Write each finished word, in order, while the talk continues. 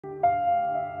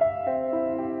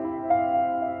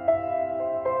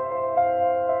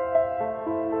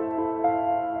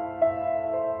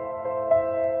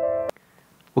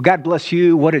Well, God bless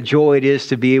you. What a joy it is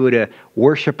to be able to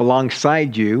worship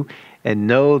alongside you and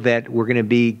know that we're going to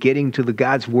be getting to the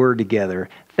God's Word together.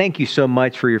 Thank you so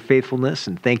much for your faithfulness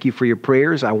and thank you for your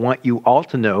prayers. I want you all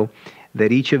to know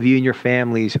that each of you and your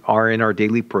families are in our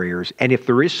daily prayers. And if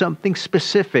there is something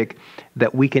specific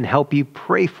that we can help you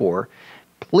pray for,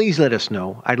 please let us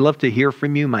know. I'd love to hear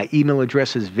from you. My email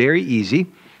address is very easy,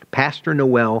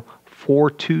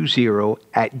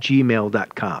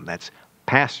 pastornoel420@gmail.com. That's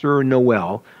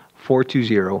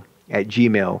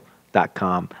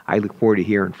pastornoel420@gmail.com. I look forward to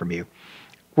hearing from you.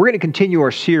 We're going to continue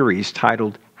our series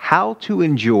titled, How to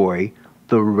Enjoy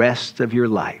the Rest of Your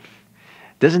Life.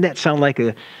 Doesn't that sound like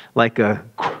a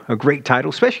great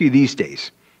title, especially these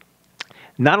days?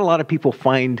 Not a lot of people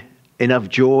find enough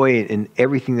joy in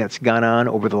everything that's gone on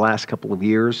over the last couple of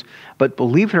years. But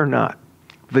believe it or not,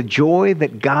 the joy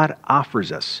that God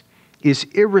offers us is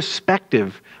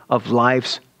irrespective of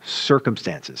life's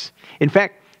circumstances. In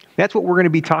fact, that's what we're going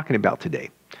to be talking about today.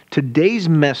 Today's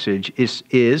message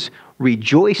is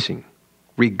rejoicing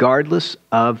regardless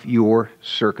of your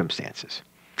circumstances.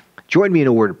 Join me in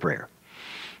a word of prayer.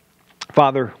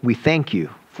 Father, we thank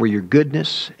you for your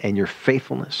goodness and your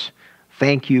faithfulness.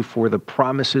 Thank you for the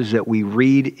promises that we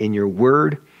read in your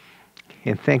word.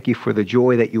 And thank you for the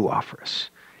joy that you offer us.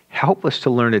 Help us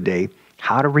to learn today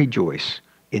how to rejoice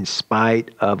in spite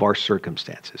of our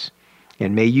circumstances.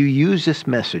 And may you use this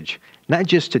message not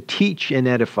just to teach and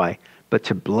edify, but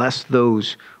to bless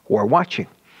those who are watching.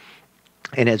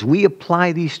 And as we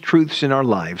apply these truths in our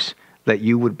lives, that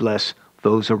you would bless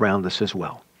those around us as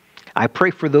well. I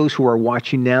pray for those who are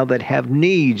watching now that have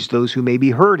needs, those who may be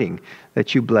hurting,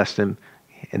 that you bless them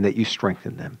and that you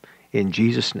strengthen them. In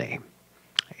Jesus' name,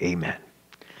 amen.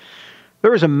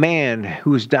 There was a man who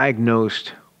was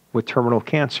diagnosed with terminal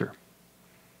cancer.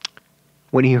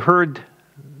 When he heard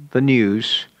the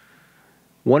news,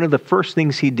 one of the first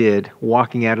things he did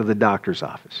walking out of the doctor's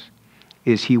office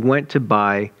is he went to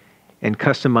buy and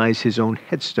customize his own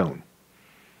headstone.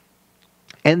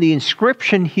 And the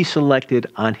inscription he selected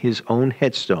on his own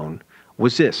headstone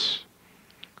was this: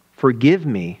 "Forgive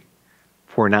me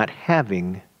for not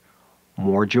having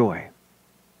more joy."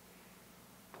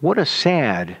 What a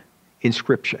sad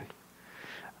inscription.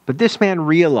 But this man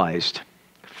realized,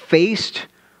 faced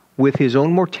with his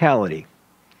own mortality,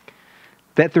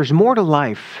 that there's more to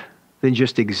life than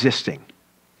just existing.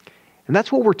 And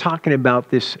that's what we're talking about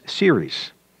this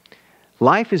series.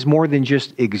 Life is more than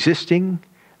just existing.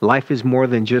 Life is more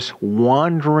than just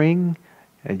wandering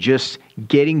and just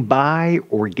getting by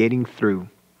or getting through.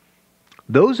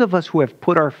 Those of us who have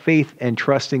put our faith and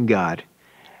trust in God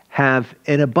have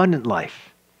an abundant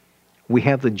life. We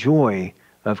have the joy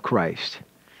of Christ.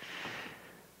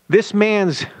 This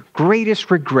man's greatest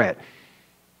regret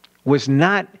was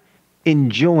not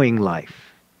enjoying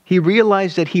life. He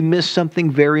realized that he missed something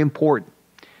very important.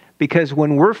 Because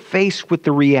when we're faced with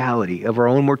the reality of our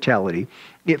own mortality,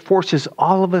 it forces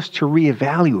all of us to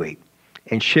reevaluate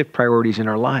and shift priorities in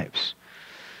our lives.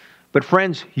 But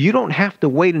friends, you don't have to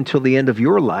wait until the end of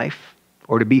your life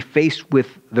or to be faced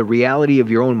with the reality of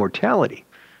your own mortality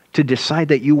to decide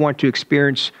that you want to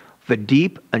experience the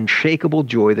deep, unshakable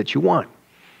joy that you want.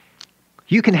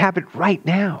 You can have it right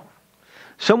now.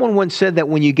 Someone once said that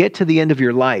when you get to the end of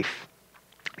your life,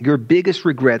 your biggest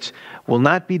regrets will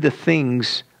not be the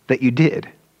things that you did,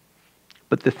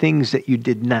 but the things that you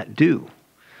did not do.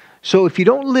 So if you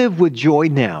don't live with joy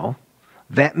now,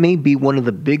 that may be one of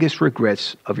the biggest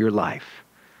regrets of your life.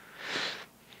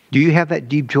 Do you have that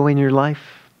deep joy in your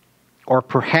life? Or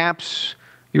perhaps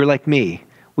you're like me.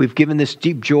 We've given this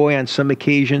deep joy on some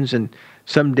occasions and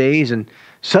some days, and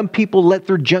some people let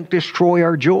their junk destroy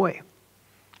our joy.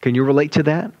 Can you relate to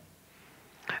that?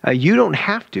 You don't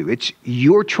have to. It's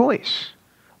your choice.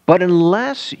 But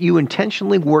unless you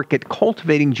intentionally work at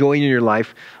cultivating joy in your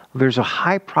life, there's a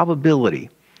high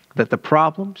probability that the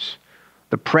problems,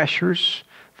 the pressures,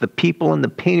 the people, and the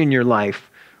pain in your life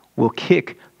will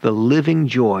kick the living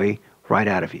joy right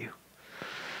out of you.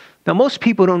 Now, most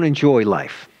people don't enjoy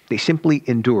life. They simply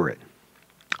endure it.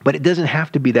 But it doesn't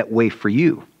have to be that way for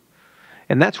you.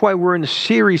 And that's why we're in a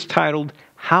series titled,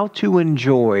 How to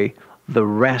Enjoy the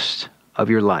Rest of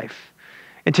Your Life.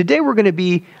 And today we're going to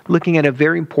be looking at a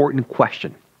very important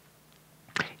question.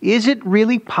 Is it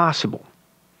really possible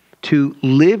to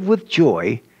live with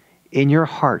joy in your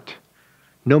heart,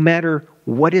 no matter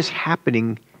what is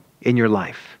happening in your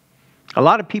life? A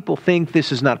lot of people think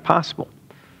this is not possible,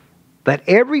 that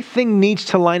everything needs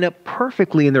to line up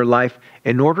perfectly in their life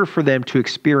in order for them to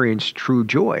experience true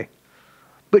joy.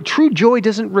 But true joy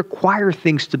doesn't require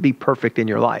things to be perfect in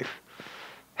your life.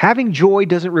 Having joy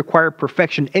doesn't require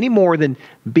perfection any more than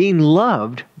being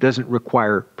loved doesn't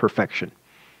require perfection.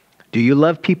 Do you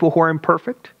love people who are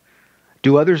imperfect?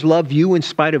 Do others love you in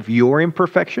spite of your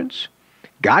imperfections?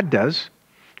 God does.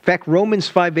 In fact, Romans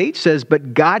 5:8 says,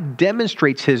 "But God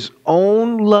demonstrates His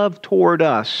own love toward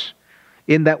us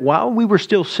in that while we were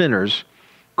still sinners,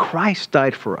 Christ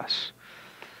died for us."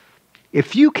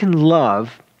 If you can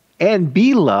love and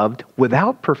be loved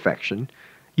without perfection,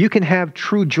 you can have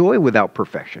true joy without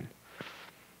perfection.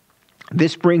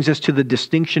 This brings us to the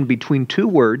distinction between two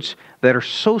words that are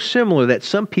so similar that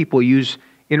some people use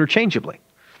interchangeably: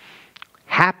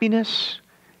 happiness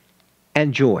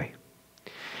and joy.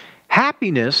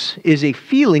 Happiness is a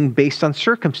feeling based on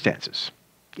circumstances.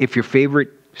 If your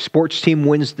favorite sports team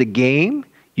wins the game,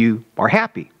 you are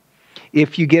happy.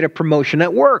 If you get a promotion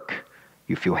at work,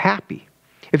 you feel happy.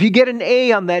 If you get an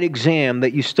A on that exam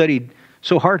that you studied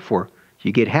so hard for,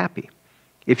 you get happy.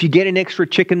 If you get an extra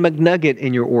chicken McNugget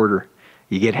in your order,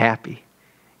 you get happy.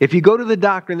 If you go to the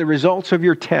doctor and the results of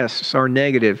your tests are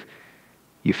negative,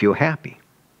 you feel happy.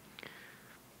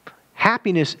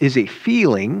 Happiness is a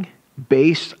feeling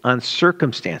based on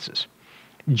circumstances.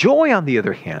 Joy, on the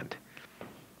other hand,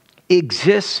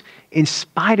 exists in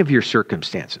spite of your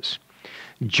circumstances.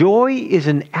 Joy is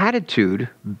an attitude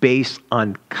based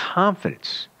on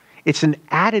confidence. It's an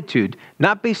attitude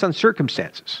not based on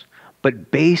circumstances,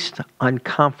 but based on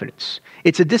confidence.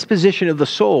 It's a disposition of the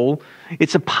soul.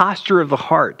 It's a posture of the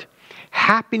heart.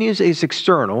 Happiness is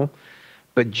external,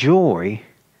 but joy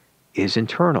is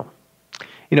internal.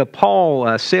 Paul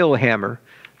Sailhammer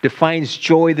defines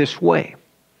joy this way.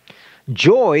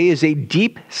 Joy is a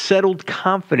deep, settled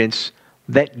confidence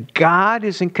that God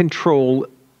is in control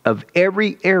of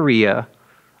every area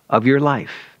of your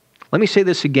life. Let me say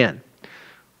this again.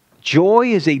 Joy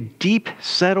is a deep,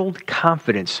 settled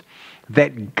confidence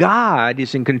that God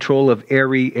is in control of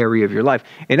every area of your life.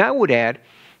 And I would add,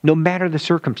 no matter the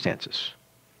circumstances.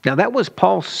 Now, that was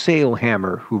Paul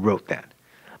Sailhammer who wrote that.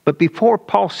 But before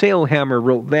Paul Sailhammer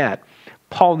wrote that,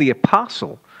 Paul the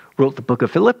Apostle wrote the book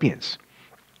of Philippians.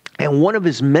 And one of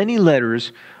his many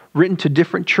letters written to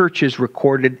different churches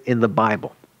recorded in the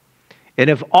Bible. And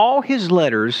of all his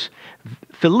letters,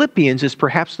 Philippians is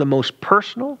perhaps the most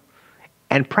personal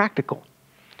and practical.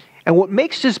 And what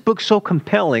makes this book so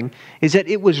compelling is that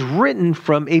it was written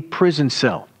from a prison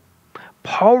cell.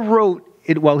 Paul wrote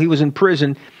it while he was in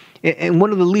prison in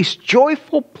one of the least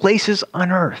joyful places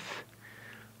on earth.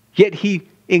 Yet he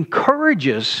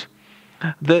encourages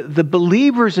the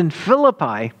believers in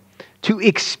Philippi to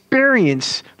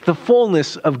experience the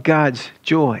fullness of God's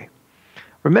joy.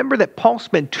 Remember that Paul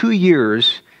spent 2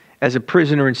 years as a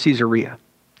prisoner in Caesarea.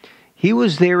 He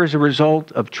was there as a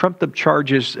result of trumped-up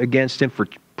charges against him for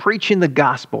preaching the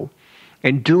gospel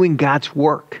and doing God's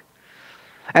work.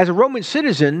 As a Roman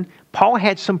citizen, Paul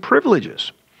had some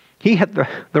privileges. He had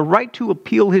the right to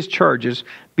appeal his charges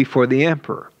before the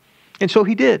emperor. And so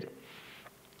he did.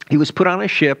 He was put on a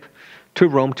ship to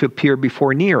Rome to appear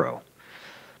before Nero.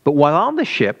 But while on the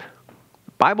ship,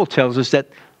 the Bible tells us that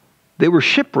they were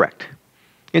shipwrecked.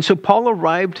 And so Paul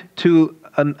arrived to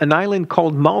an island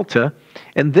called Malta,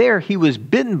 and there he was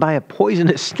bitten by a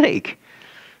poisonous snake.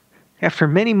 After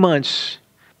many months,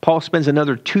 Paul spends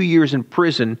another 2 years in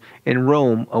prison in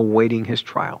Rome awaiting his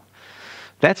trial.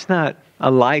 That's not a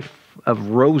life of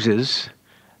roses.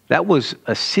 That was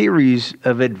a series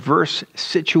of adverse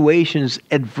situations,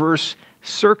 adverse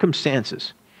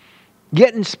circumstances.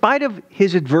 Yet in spite of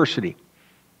his adversity,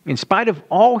 in spite of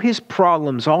all his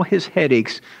problems, all his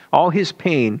headaches, all his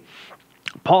pain,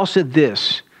 Paul said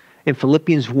this in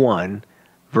Philippians 1,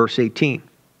 verse 18.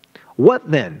 "What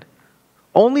then?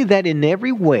 Only that in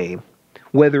every way,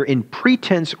 whether in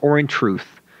pretense or in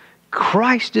truth,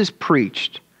 Christ is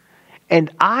preached, and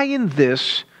I in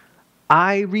this,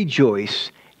 I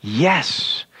rejoice.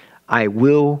 Yes, I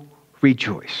will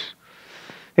rejoice."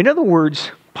 In other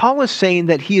words, Paul is saying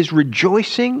that he is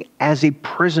rejoicing as a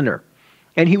prisoner.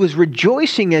 And he was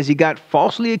rejoicing as he got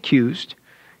falsely accused.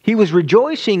 He was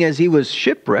rejoicing as he was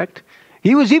shipwrecked.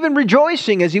 He was even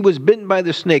rejoicing as he was bitten by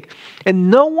the snake. And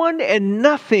no one and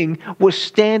nothing was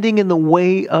standing in the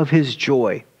way of his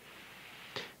joy.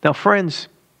 Now, friends,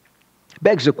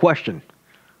 begs the question,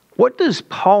 what does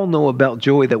Paul know about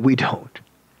joy that we don't?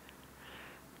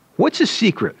 What's his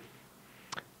secret?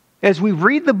 As we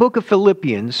read the book of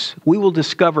Philippians, we will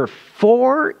discover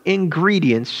 4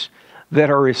 ingredients that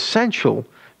are essential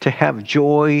to have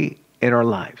joy in our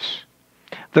lives.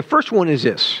 The first one is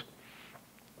this: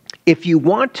 if you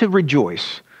want to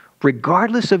rejoice,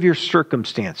 regardless of your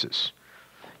circumstances,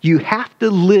 you have to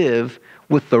live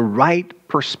with the right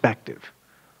perspective.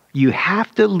 You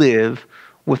have to live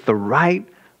with the right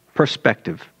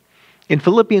perspective. In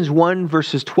Philippians 1,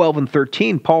 verses 12 and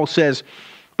 13, Paul says,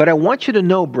 "But I want you to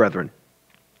know, brethren,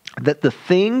 that the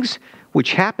things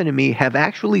which happened to me have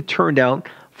actually turned out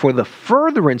for the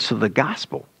furtherance of the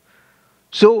gospel,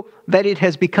 so that it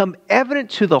has become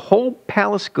evident to the whole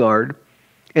palace guard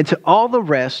and to all the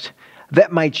rest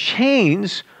that my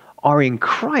chains are in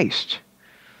Christ."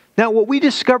 Now, what we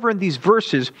discover in these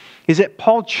verses is that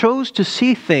Paul chose to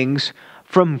see things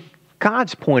from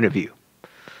God's point of view.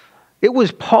 It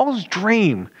was Paul's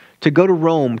dream to go to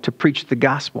Rome to preach the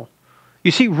gospel.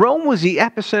 You see, Rome was the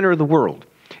epicenter of the world.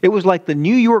 It was like the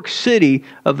New York City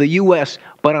of the U.S.,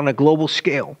 but on a global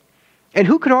scale. And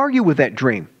who could argue with that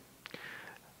dream?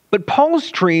 But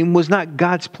Paul's dream was not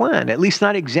God's plan, at least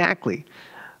not exactly.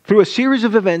 Through a series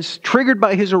of events triggered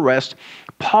by his arrest,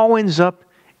 Paul ends up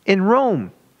in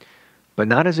Rome, but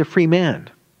not as a free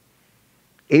man,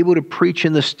 able to preach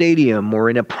in the stadium or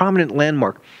in a prominent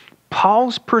landmark.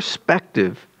 Paul's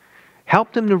perspective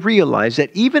helped him to realize that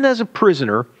even as a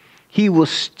prisoner, he was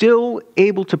still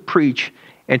able to preach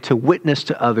and to witness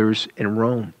to others in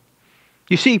Rome.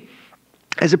 You see,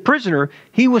 as a prisoner,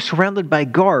 he was surrounded by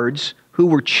guards who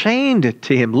were chained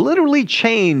to him, literally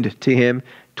chained to him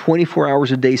 24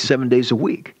 hours a day, 7 days a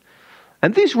week.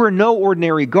 And these were no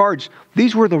ordinary guards.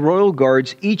 These were the royal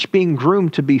guards, each being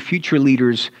groomed to be future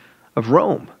leaders of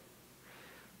Rome.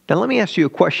 Now let me ask you a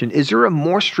question. Is there a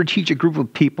more strategic group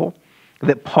of people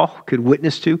that Paul could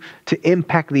witness to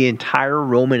impact the entire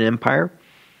Roman Empire?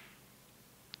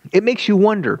 It makes you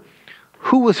wonder,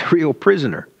 who was a real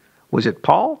prisoner? Was it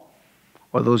Paul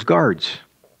or those guards?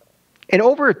 And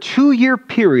over a 2-year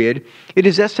period, it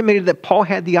is estimated that Paul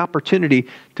had the opportunity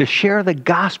to share the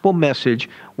gospel message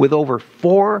with over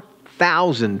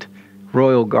 4,000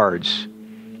 royal guards.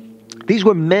 These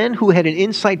were men who had an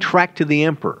inside track to the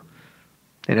emperor.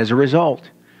 And as a result,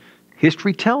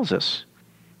 history tells us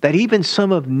that even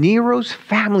some of Nero's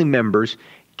family members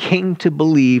came to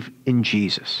believe in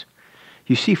Jesus.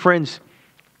 You see, friends,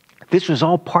 this was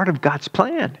all part of God's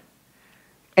plan.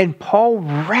 And Paul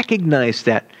recognized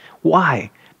that.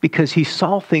 Why? Because he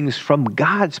saw things from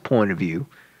God's point of view.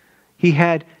 He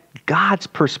had God's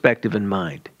perspective in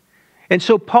mind. And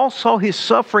so Paul saw his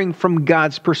suffering from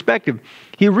God's perspective.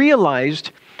 He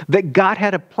realized that God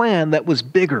had a plan that was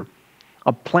bigger,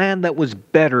 a plan that was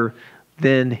better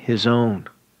than his own.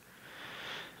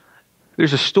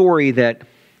 There's a story that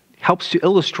helps to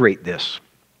illustrate this.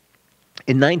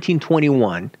 In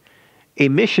 1921, a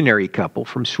missionary couple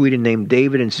from Sweden named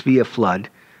David and Svea Flood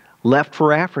left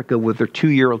for Africa with their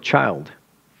 2-year-old child.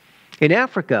 In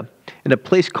Africa, in a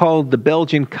place called the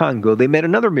Belgian Congo, they met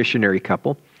another missionary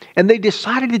couple, and they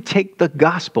decided to take the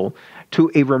gospel to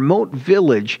a remote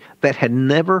village that had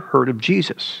never heard of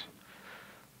Jesus.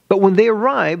 But when they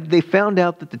arrived, they found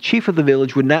out that the chief of the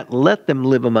village would not let them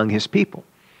live among his people.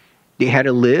 They had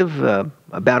to live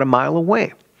about a mile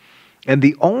away. And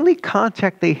the only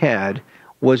contact they had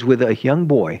was with a young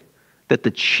boy that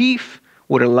the chief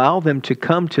would allow them to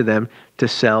come to them to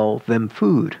sell them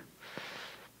food.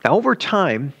 Now, over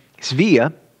time,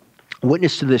 Svea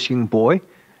witnessed to this young boy,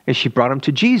 and she brought him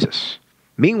to Jesus.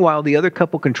 Meanwhile, the other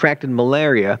couple contracted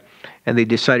malaria, and they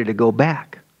decided to go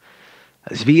back.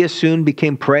 Svea soon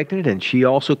became pregnant, and she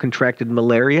also contracted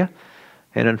malaria,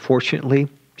 and unfortunately,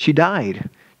 she died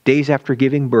days after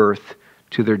giving birth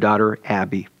to their daughter,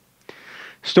 Abby.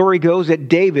 Story goes that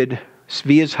David,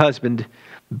 Svea's husband,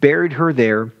 buried her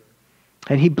there,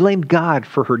 and he blamed God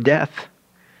for her death.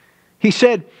 He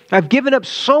said, "I've given up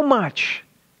so much,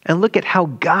 and look at how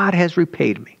God has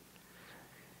repaid me."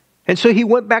 And so he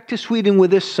went back to Sweden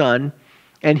with his son,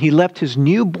 and he left his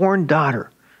newborn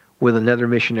daughter with another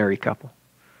missionary couple.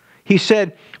 He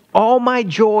said, "All my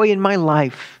joy in my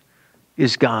life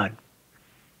is gone."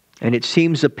 And it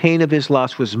seems the pain of his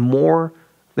loss was more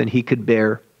than he could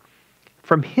bear.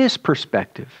 From his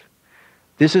perspective,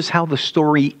 this is how the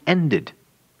story ended.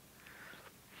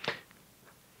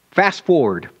 Fast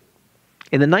forward.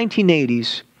 In the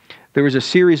 1980s, there was a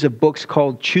series of books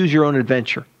called Choose Your Own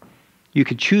Adventure. You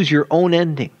could choose your own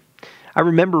ending. I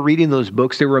remember reading those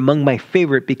books. They were among my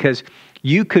favorite because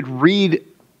you could read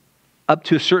up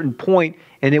to a certain point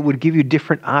and it would give you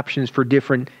different options for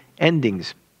different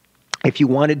endings. If you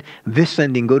wanted this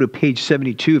ending, go to page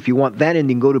 72. If you want that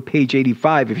ending, go to page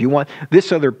 85. If you want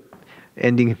this other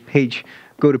ending page,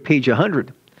 go to page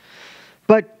 100.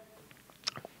 But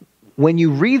when you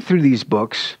read through these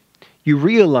books, you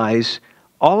realize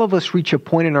all of us reach a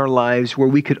point in our lives where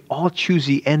we could all choose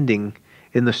the ending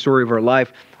in the story of our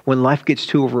life when life gets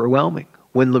too overwhelming,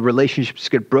 when the relationships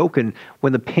get broken,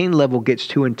 when the pain level gets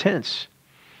too intense.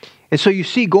 And so you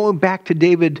see, going back to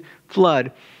David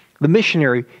Flood, the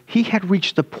missionary, he had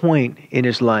reached a point in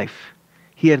his life.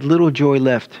 He had little joy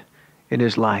left in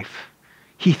his life.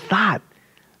 He thought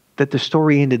that the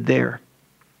story ended there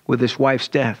with his wife's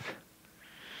death.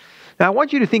 Now, I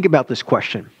want you to think about this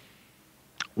question.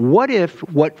 What if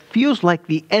what feels like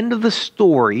the end of the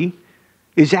story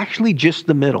is actually just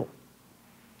the middle?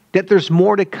 That there's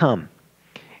more to come.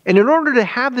 And in order to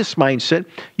have this mindset,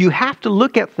 you have to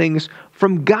look at things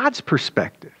from God's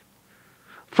perspective.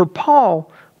 For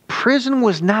Paul, prison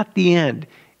was not the end.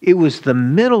 It was the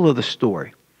middle of the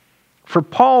story. For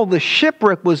Paul, the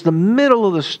shipwreck was the middle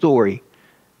of the story.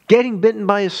 Getting bitten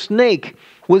by a snake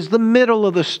was the middle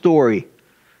of the story.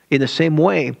 In the same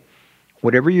way,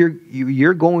 whatever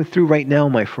you're going through right now,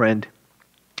 my friend,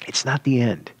 it's not the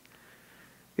end.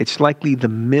 It's likely the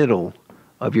middle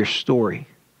of your story.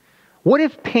 What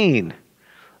if pain,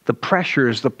 the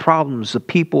pressures, the problems, the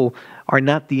people are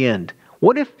not the end?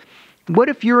 What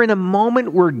if you're in a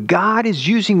moment where God is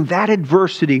using that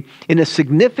adversity in a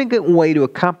significant way to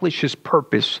accomplish His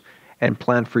purpose and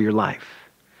plan for your life?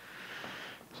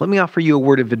 Let me offer you a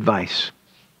word of advice.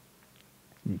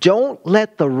 Don't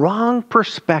let the wrong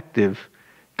perspective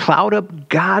cloud up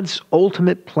God's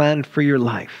ultimate plan for your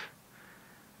life.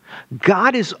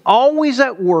 God is always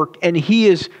at work and He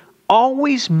is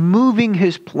always moving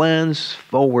His plans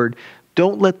forward.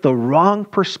 Don't let the wrong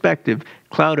perspective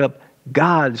cloud up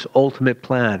God's ultimate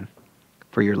plan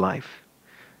for your life.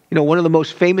 You know, one of the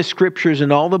most famous scriptures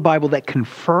in all the Bible that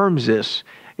confirms this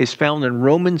is found in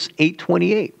Romans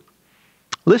 8:28.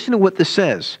 Listen to what this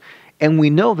says. And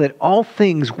we know that all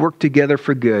things work together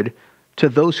for good to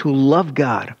those who love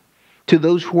God, to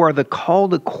those who are the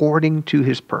called according to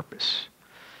His purpose.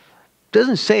 It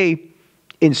doesn't say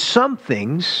in some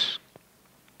things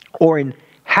or in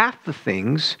half the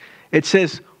things. It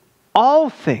says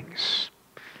all things.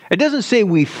 It doesn't say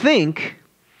we think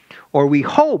or we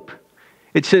hope.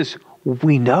 It says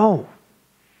we know.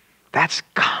 That's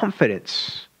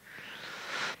confidence.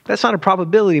 That's not a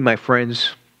probability, my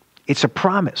friends. It's a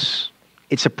promise.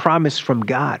 It's a promise from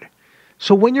God.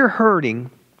 So when you're hurting,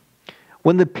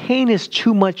 when the pain is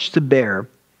too much to bear,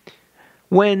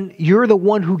 when you're the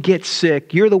one who gets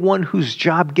sick, you're the one whose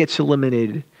job gets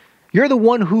eliminated, you're the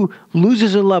one who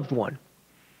loses a loved one,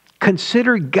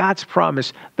 consider God's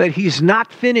promise that He's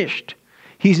not finished.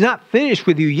 He's not finished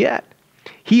with you yet.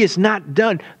 He is not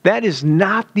done. That is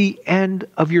not the end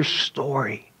of your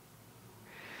story.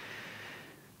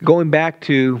 Going back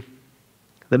to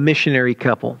the missionary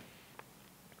couple,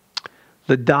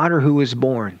 the daughter who was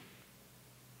born,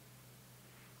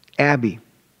 Abby,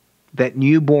 that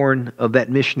newborn of that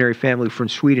missionary family from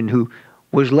Sweden who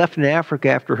was left in Africa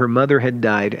after her mother had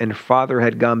died and her father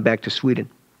had gone back to Sweden,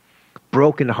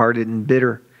 brokenhearted and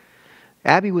bitter.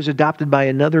 Abby was adopted by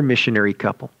another missionary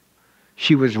couple.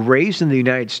 She was raised in the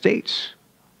United States.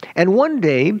 And one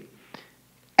day,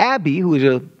 Abby, who was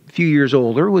a few years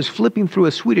older, was flipping through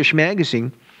a Swedish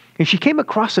magazine, and she came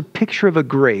across a picture of a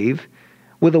grave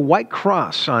with a white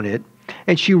cross on it,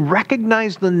 and she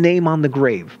recognized the name on the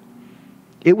grave.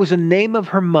 It was a name of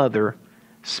her mother,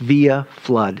 Svea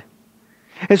Flood.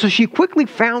 And so she quickly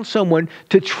found someone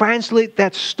to translate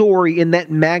that story in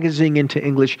that magazine into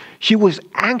English. She was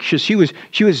anxious. She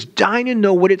was dying to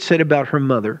know what it said about her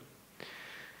mother.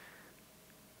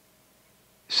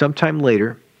 Sometime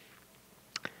later,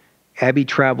 Abby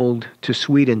traveled to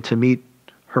Sweden to meet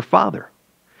her father.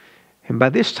 And by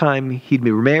this time, he'd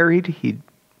been married. He'd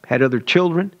had other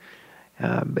children.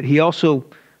 But he also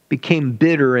became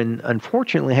bitter and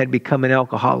unfortunately had become an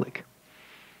alcoholic.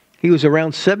 He was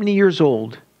around 70 years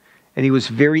old, and he was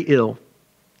very ill.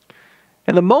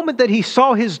 And the moment that he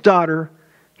saw his daughter,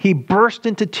 he burst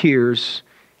into tears,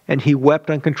 and he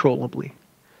wept uncontrollably.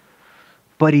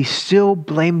 But he still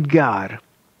blamed God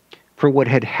for what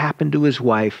had happened to his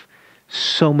wife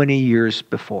so many years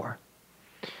before.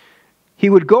 He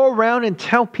would go around and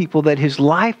tell people that his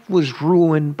life was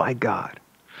ruined by God.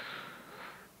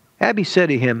 Abby said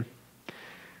to him,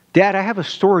 "Dad, I have a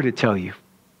story to tell you.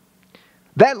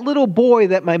 That little boy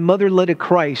that my mother led to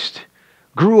Christ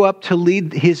grew up to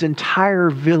lead his entire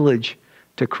village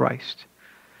to Christ.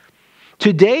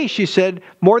 Today," she said,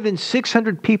 "more than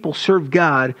 600 people serve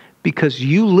God because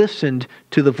you listened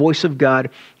to the voice of God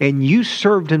and you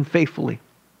served Him faithfully."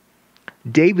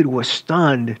 David was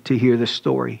stunned to hear this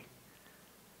story.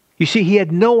 You see, he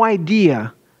had no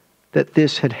idea that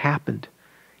this had happened.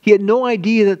 He had no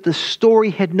idea that the story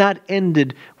had not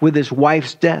ended with his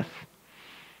wife's death.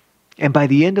 And by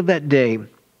the end of that day,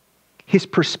 his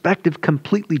perspective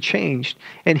completely changed,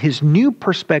 and his new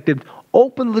perspective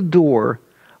opened the door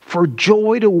for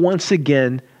joy to once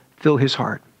again fill his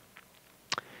heart.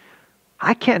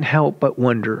 I can't help but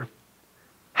wonder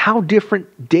how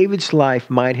different David's life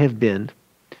might have been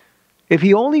if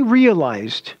he only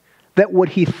realized that what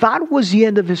he thought was the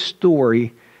end of his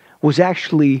story was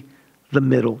actually the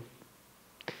middle.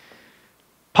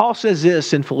 Paul says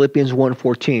this in Philippians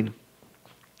 1:14.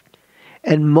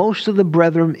 And most of the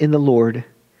brethren in the Lord,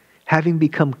 having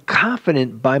become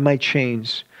confident by my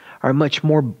chains, are much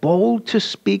more bold to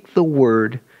speak the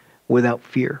word without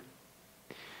fear.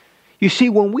 You see,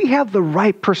 when we have the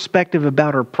right perspective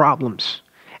about our problems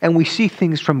and we see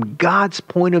things from God's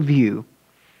point of view,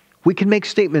 we can make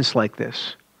statements like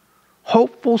this.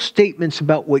 Hopeful statements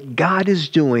about what God is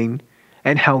doing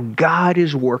and how God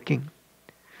is working.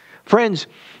 Friends,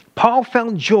 Paul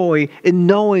found joy in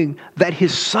knowing that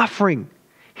his suffering,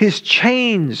 his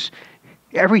chains,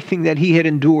 everything that he had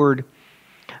endured,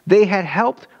 they had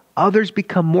helped others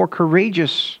become more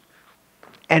courageous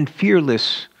and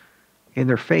fearless in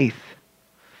their faith.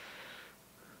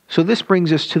 So this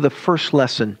brings us to the first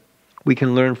lesson we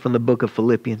can learn from the book of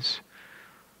Philippians.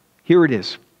 Here it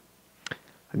is.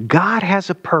 God has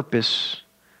a purpose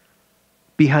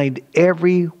behind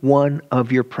every one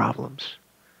of your problems.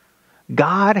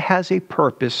 God has a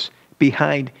purpose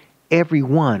behind every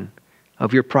one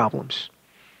of your problems.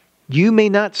 You may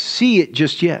not see it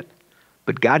just yet,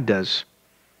 but God does.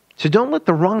 So don't let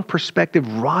the wrong perspective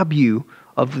rob you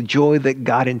of the joy that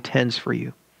God intends for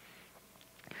you.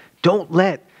 Don't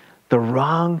let the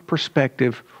wrong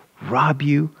perspective rob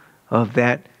you of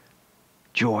that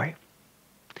joy.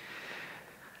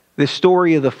 The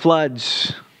story of the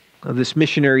floods of this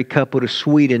missionary couple to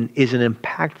Sweden is an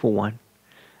impactful one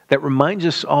that reminds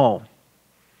us all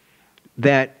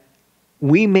that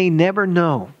we may never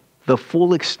know the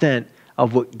full extent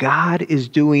of what God is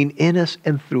doing in us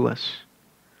and through us.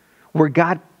 Where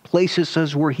God places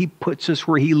us, where He puts us,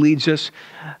 where He leads us,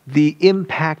 the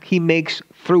impact He makes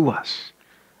through us.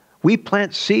 We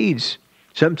plant seeds.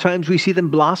 Sometimes we see them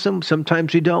blossom,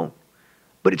 sometimes we don't.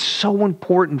 But it's so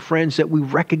important, friends, that we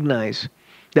recognize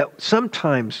that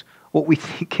sometimes what we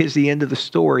think is the end of the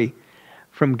story,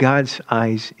 from God's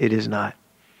eyes, it is not.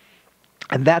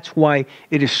 And that's why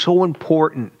it is so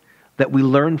important that we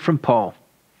learn from Paul.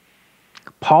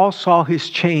 Paul saw his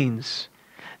chains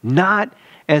not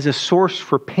as a source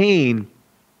for pain.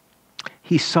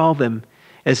 He saw them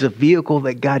as a vehicle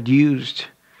that God used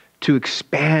to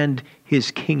expand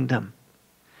His kingdom.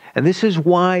 And this is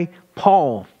why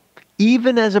Paul,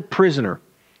 even as a prisoner,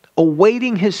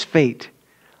 awaiting his fate,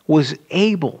 was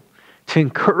able to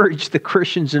encourage the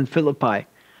Christians in Philippi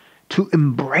to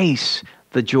embrace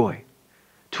the joy,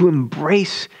 to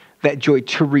embrace that joy,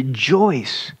 to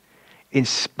rejoice in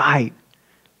spite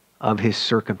of his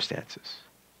circumstances.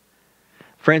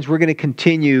 Friends, we're going to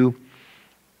continue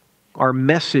our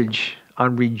message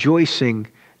on rejoicing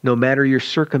no matter your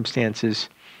circumstances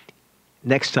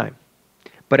next time.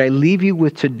 But I leave you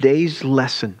with today's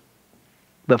lesson,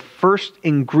 the first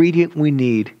ingredient we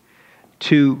need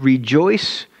to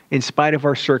rejoice in spite of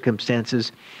our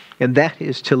circumstances, and that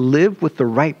is to live with the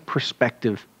right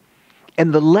perspective.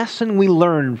 And the lesson we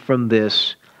learn from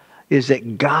this is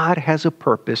that God has a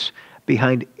purpose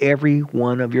behind every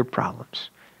one of your problems.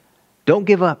 Don't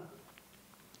give up.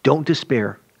 Don't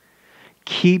despair.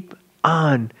 Keep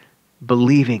on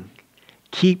believing.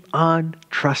 Keep on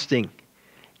trusting.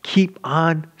 Keep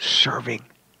on serving.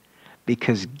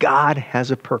 Because God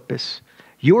has a purpose.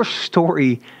 Your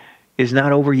story is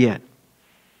not over yet.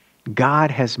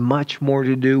 God has much more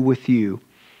to do with you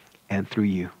and through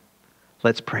you.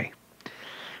 Let's pray.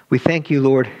 We thank you,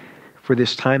 Lord, for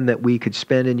this time that we could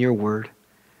spend in your word.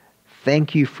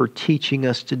 Thank you for teaching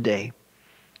us today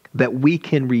that we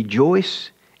can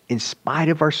rejoice in spite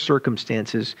of our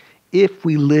circumstances if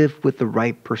we live with the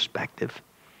right perspective.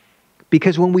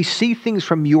 Because when we see things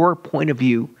from your point of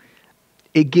view,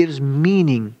 it gives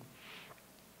meaning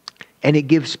and it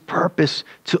gives purpose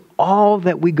to all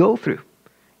that we go through,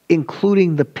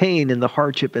 including the pain and the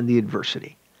hardship and the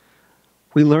adversity.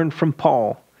 We learned from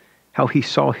Paul how he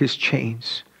saw his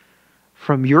chains.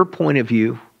 From your point of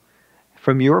view,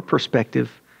 from your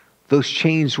perspective, those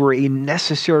chains were a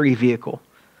necessary vehicle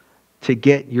to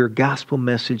get your gospel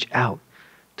message out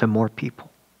to more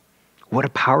people. What a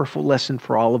powerful lesson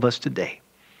for all of us today.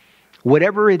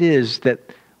 Whatever it is that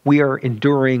we are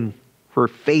enduring, we're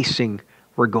facing,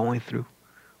 we're going through,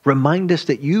 remind us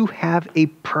that you have a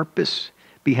purpose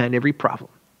behind every problem.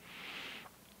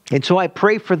 And so I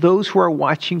pray for those who are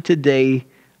watching today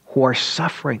who are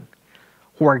suffering,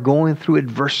 who are going through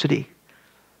adversity,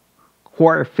 who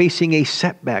are facing a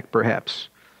setback perhaps,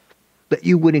 that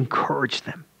you would encourage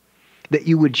them, that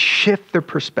you would shift their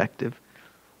perspective,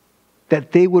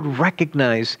 that they would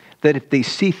recognize that if they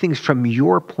see things from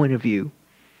your point of view,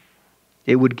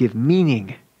 it would give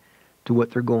meaning to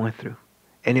what they're going through.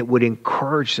 And it would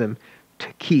encourage them to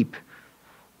keep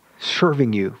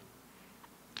serving you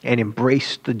and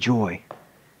embrace the joy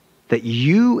that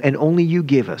you and only you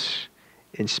give us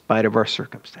in spite of our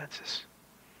circumstances.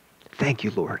 Thank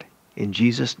you, Lord. In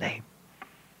Jesus' name,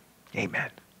 amen.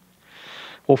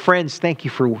 Well, friends, thank you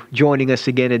for joining us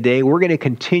again today. We're going to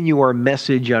continue our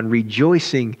message on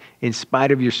rejoicing in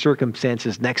spite of your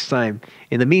circumstances next time.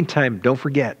 In the meantime, don't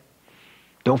forget,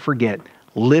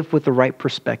 live with the right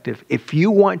perspective. If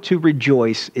you want to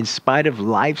rejoice in spite of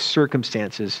life's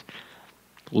circumstances,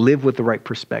 live with the right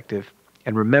perspective.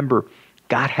 And remember,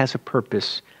 God has a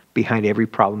purpose behind every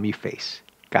problem you face.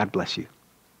 God bless you.